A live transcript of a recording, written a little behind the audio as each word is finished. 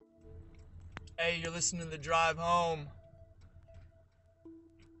Hey, you're listening to The Drive Home.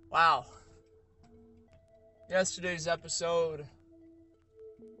 Wow. Yesterday's episode,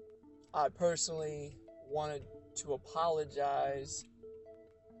 I personally wanted to apologize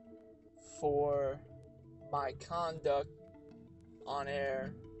for my conduct on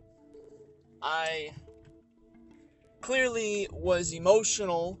air. I clearly was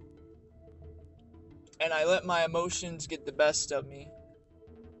emotional, and I let my emotions get the best of me.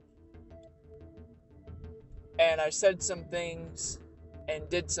 And I said some things and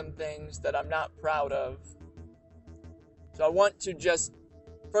did some things that I'm not proud of. So I want to just,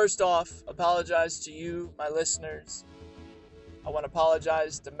 first off, apologize to you, my listeners. I want to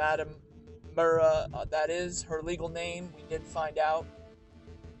apologize to Madam Murrah. That is her legal name. We did find out.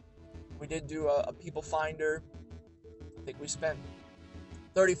 We did do a people finder. I think we spent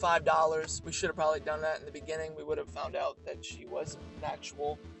 $35. We should have probably done that in the beginning. We would have found out that she wasn't an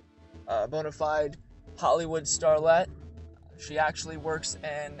actual bona fide Hollywood starlet. She actually works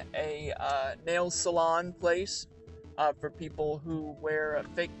in a nail salon place for people who wear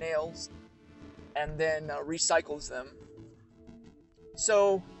fake nails and then recycles them.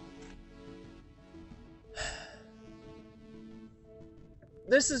 So,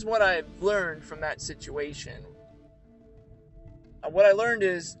 this is what I've learned from that situation. What I learned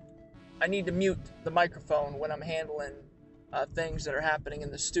is I need to mute the microphone when I'm handling things that are happening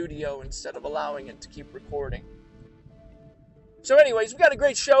in the studio instead of allowing it to keep recording. So anyways, we got a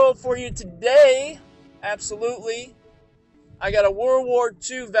great show for you today. Absolutely. I got a World War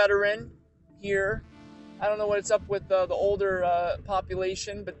II veteran here. I don't know what it's up with the older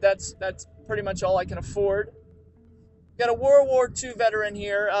population, but that's pretty much all I can afford. Got a World War II veteran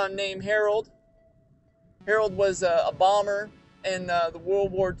here named Harold. Harold was a bomber in the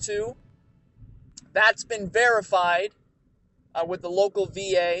World War II. That's been verified with the local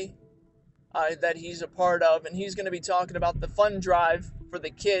VA that he's a part of, and he's going to be talking about the fund drive for the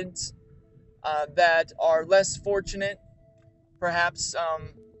kids that are less fortunate. Perhaps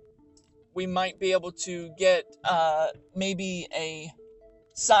we might be able to get maybe a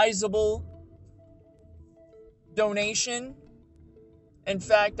sizable donation. In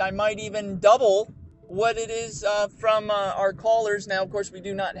fact, I might even double what it is from our callers. Now, of course, we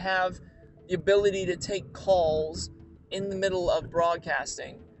do not have the ability to take calls in the middle of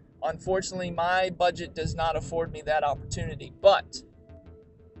broadcasting. Unfortunately, my budget does not afford me that opportunity, but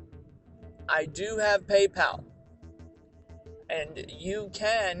I do have PayPal, and you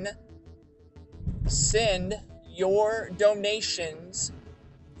can send your donations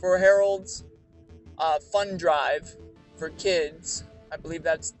for Harold's fund drive for kids. I believe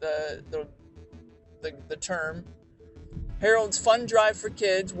that's the term. Harold's Fund Drive for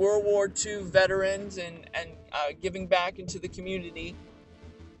Kids, World War II veterans, and giving back into the community.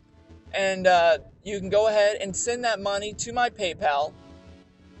 And you can go ahead and send that money to my PayPal.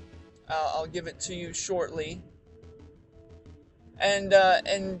 I'll give it to you shortly. And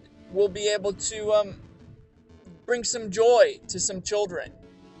we'll be able to bring some joy to some children.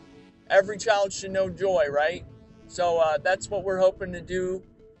 Every child should know joy, right? So that's what we're hoping to do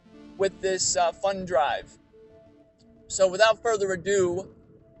with this fund drive. So without further ado,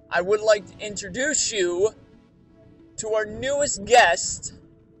 I would like to introduce you to our newest guest,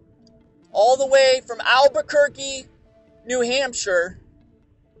 all the way from Albuquerque, New Hampshire.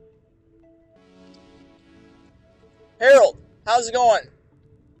 Harold, how's it going?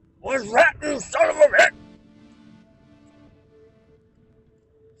 What's that, you son of a bitch?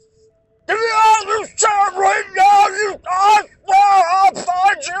 Give me all this time right now, you I swear I'll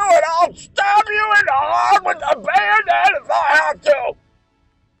find you and I'll stab you in the arm with a bayonet if I have to.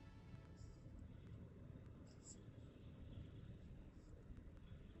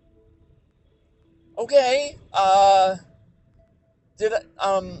 Okay, did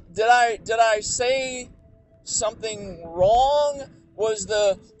I say something wrong? Was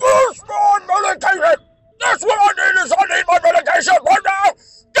the Where's my medication? That's what I need is I need my medication right now.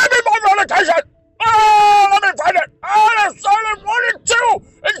 Give me my medication. Oh, let me find it. I decided 1 and 2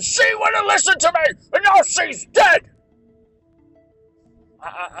 and she wouldn't listen to me and now she's dead.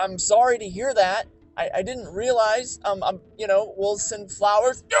 I'm sorry to hear that. I didn't realize. We'll send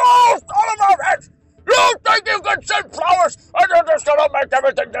flowers. You son of a bitch! You think you can send flowers and you're just gonna make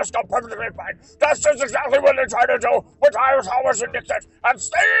everything just go perfectly fine? That's just exactly what they try to do with Howard and Nixon. And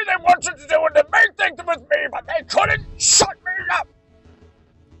saying they wanted to do the big thing with me, but they couldn't shut me up.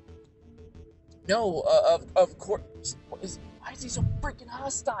 No, of course. Why is he so freaking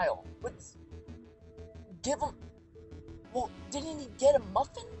hostile? Give him. Well, didn't he get a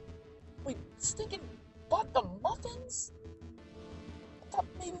muffin? Wait, stinking bought the muffins? thought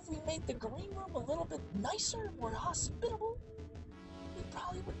maybe if we made the green room a little bit nicer, more hospitable, we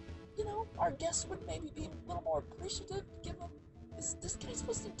probably would, our guests would maybe be a little more appreciative. Give them, this guy's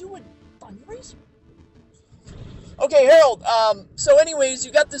supposed to do a fundraiser. Okay, Harold, so anyways,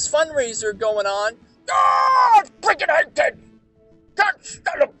 you got this fundraiser going on. Ah, freaking hate kids! Can't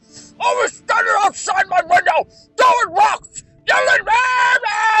stand them! Always standing outside my window, throwing rocks, yelling,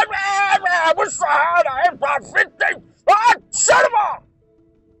 what's the hell? I ain't about 50! Ah, shut them off!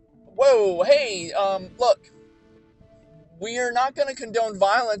 Whoa, hey, look, we're not going to condone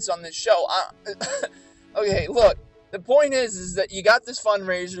violence on this show. Okay, look, the point is that you got this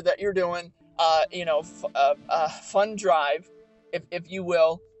fundraiser that you're doing, fund drive, if you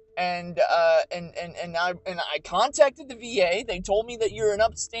will, and I contacted the VA. They told me that you're an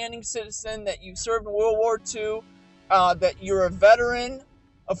upstanding citizen, that you served in World War II, that you're a veteran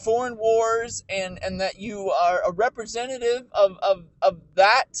of foreign wars, and that you are a representative of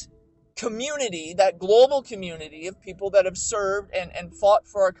that community, that global community of people that have served and fought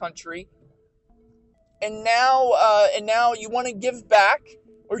for our country. And now you want to give back,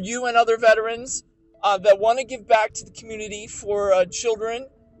 or you and other veterans that want to give back to the community for children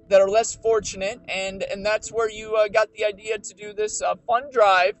that are less fortunate, and that's where you got the idea to do this fund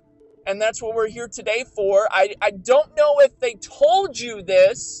drive, and that's what we're here today for. I don't know if they told you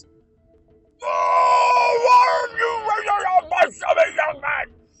this. Oh, why are you raising your voice to me, young man?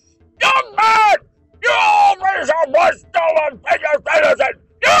 Young man! You always have voice to a senior citizen!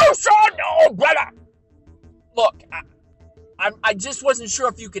 You should know better! Look, I just wasn't sure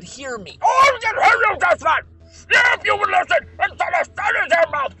if you could hear me. Oh, I can hear you just fine! If you would listen instead of studying your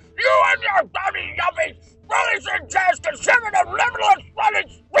mouth, you and your dummy yummy, bullies and jazz, conservative, liberal, spreading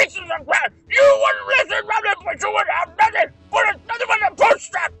speeches and crap, you wouldn't listen, Robin, but you would have nothing but nothing but a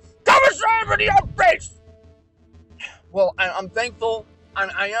bootstrap coming straight into your face! Well, I'm thankful.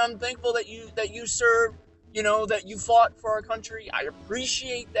 I am thankful that you served, that you fought for our country. I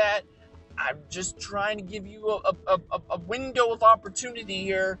appreciate that. I'm just trying to give you a window of opportunity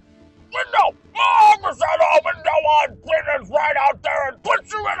here. Window! Oh, I'm that window on Britain's right out there and put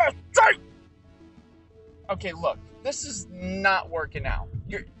you in a seat! Okay, look, this is not working out.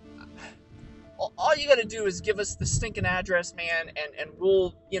 All you gotta do is give us the stinking address, man, and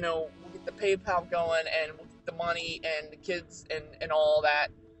we'll get the PayPal going, and we'll get the money and the kids and all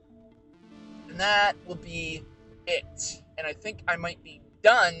that. And that will be it. And I think I might be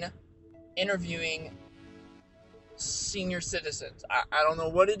done interviewing senior citizens. I don't know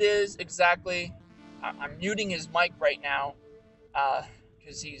what it is exactly. I'm muting his mic right now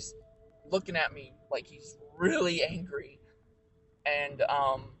because he's looking at me like he's really angry. And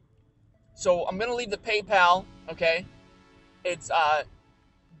so I'm gonna leave the PayPal. Okay, it's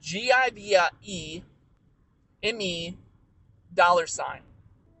GIVEME $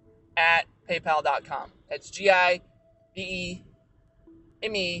 at PayPal.com. That's GIVEME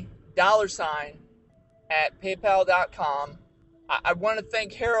 $ at PayPal.com. I want to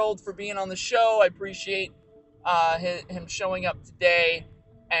thank Harold for being on the show. I appreciate him showing up today.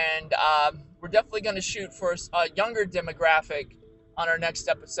 And we're definitely going to shoot for a younger demographic on our next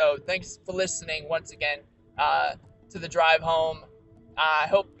episode. Thanks for listening once again to the drive home. I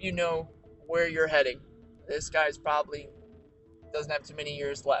hope you know where you're heading. This guy's probably doesn't have too many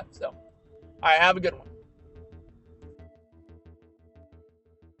years left. So, all right, have a good one.